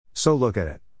So look at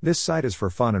it, this site is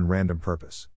for fun and random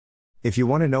purpose. If you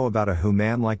want to know about a who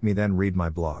man like me, then read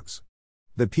my blogs.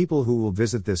 The people who will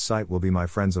visit this site will be my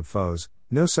friends of foes,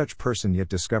 no such person yet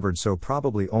discovered, so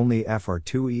probably only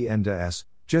FR2EN to S,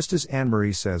 just as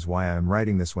Anne-Marie says why I am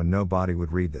writing this when nobody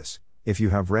would read this. If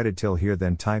you have read it till here,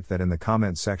 then type that in the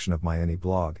comment section of my any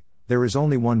blog. There is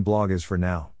only one blog is for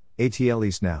now, ATL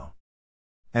East now.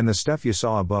 And the stuff you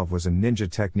saw above was a ninja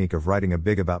technique of writing a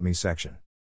big about me section.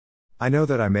 I know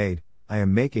that I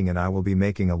am making and I will be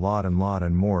making a lot and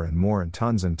more and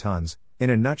tons, in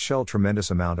a nutshell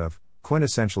tremendous amount of,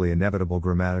 quintessentially inevitable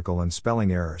grammatical and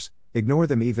spelling errors. Ignore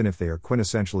them even if they are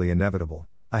quintessentially inevitable,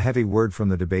 a heavy word from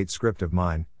the debate script of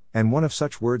mine, and one of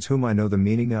such words whom I know the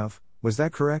meaning of. Was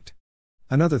that correct?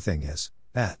 Another thing is,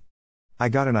 that I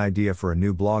got an idea for a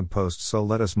new blog post, so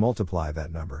let us multiply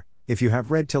that number. If you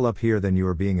have read till up here, then you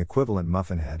are being equivalent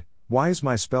muffinhead. Why is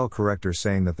my spell corrector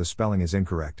saying that the spelling is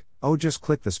incorrect? Oh, just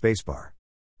click the spacebar.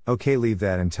 Okay, leave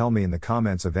that and tell me in the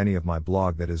comments of any of my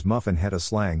blog that is muffinhead a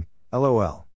slang,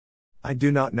 lol. I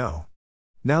do not know.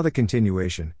 Now the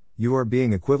continuation, you are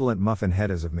being equivalent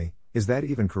muffinhead as of me, is that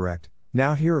even correct?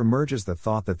 Now here emerges the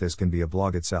thought that this can be a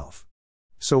blog itself.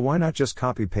 So why not just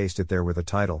copy paste it there with a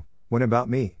title, when about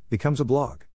me, becomes a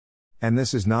blog? And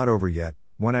this is not over yet.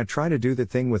 When I try to do the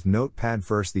thing with Notepad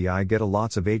first, I get a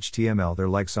lots of HTML there,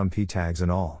 like some p tags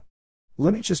and all.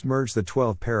 Let me just merge the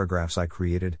 12 paragraphs I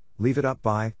created, leave it up.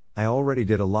 Bye. I already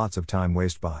did a lots of time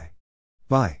waste. Bye.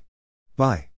 Bye.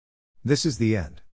 Bye. This is the end.